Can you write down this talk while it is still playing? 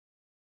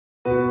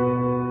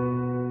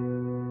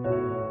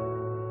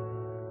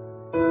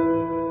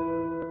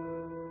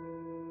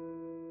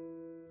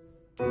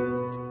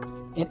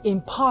An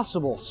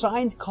impossible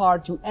signed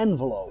card to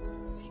envelope.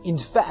 In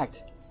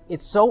fact,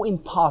 it's so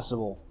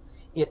impossible,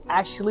 it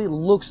actually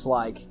looks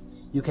like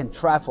you can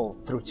travel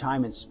through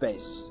time and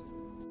space.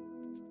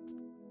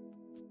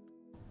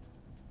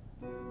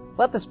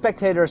 Let the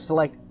spectator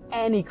select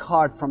any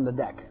card from the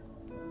deck.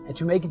 And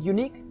to make it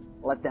unique,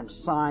 let them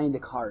sign the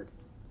card.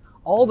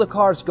 All the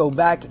cards go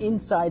back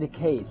inside the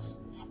case,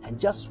 and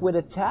just with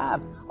a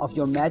tap of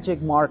your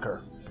magic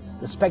marker,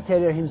 the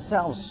spectator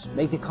himself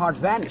make the card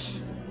vanish.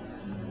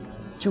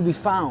 To be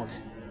found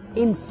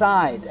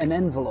inside an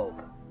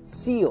envelope,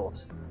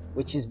 sealed,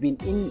 which has been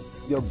in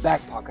your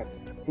back pocket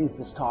since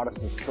the start of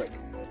this trick.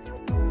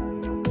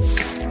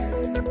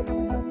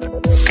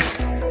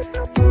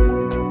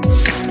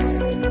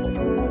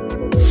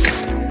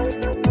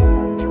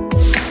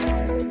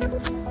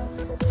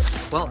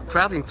 Well,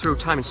 traveling through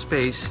time and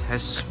space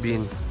has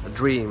been a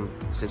dream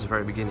since the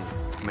very beginning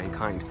of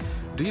mankind.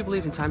 Do you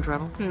believe in time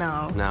travel?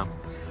 No. No.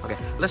 Okay,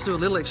 let's do a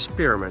little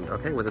experiment,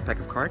 okay, with a pack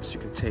of cards.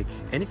 You can take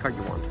any card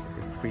you want,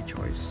 free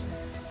choice.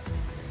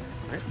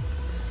 All right?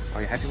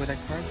 Are you happy with that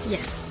card?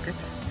 Yes. Okay,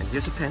 and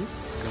here's a pen,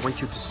 and I want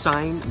you to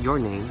sign your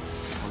name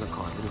on the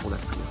card. Let me hold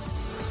that for you.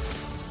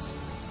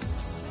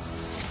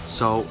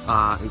 So,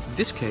 in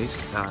this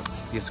case,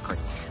 here's the card.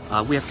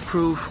 We have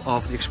proof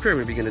of the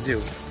experiment we're going to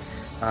do.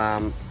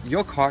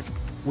 Your card,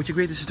 would you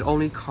agree this is the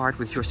only card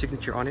with your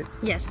signature on it?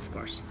 Yes, of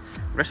course.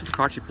 The rest of the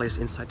cards you place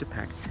inside the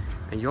pack,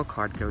 and your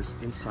card goes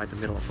inside the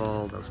middle of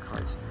all those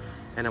cards.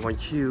 And I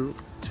want you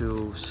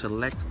to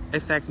select, in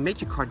fact,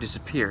 make your card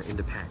disappear in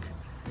the pack.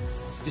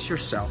 Just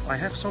yourself. I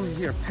have some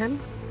here, a pen.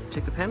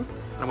 Take the pen,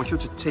 and I want you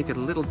to take a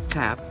little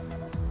tap,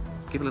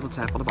 give a little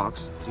tap on the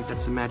box. See,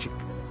 that's the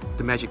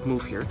magic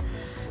move here.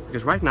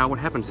 Because right now what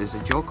happens is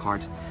that your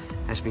card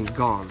has been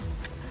gone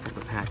from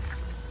the pack.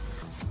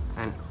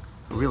 And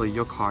really,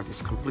 your card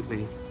is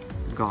completely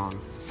gone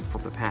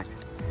from the pack.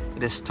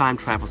 It has time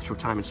traveled through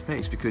time and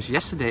space, because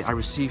yesterday I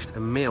received a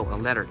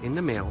letter in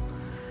the mail,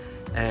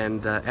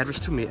 and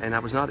addressed to me, and I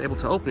was not able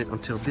to open it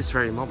until this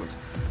very moment.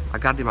 I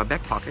got it in my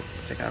back pocket.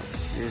 Check out.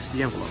 Here's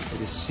the envelope.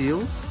 It is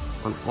sealed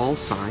on all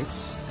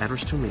sides,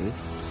 addressed to me.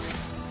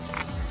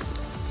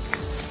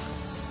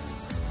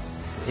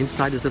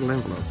 Inside this little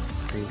envelope.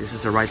 I think this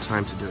is the right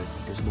time to do it.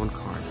 There's one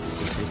card.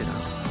 You can take it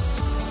out.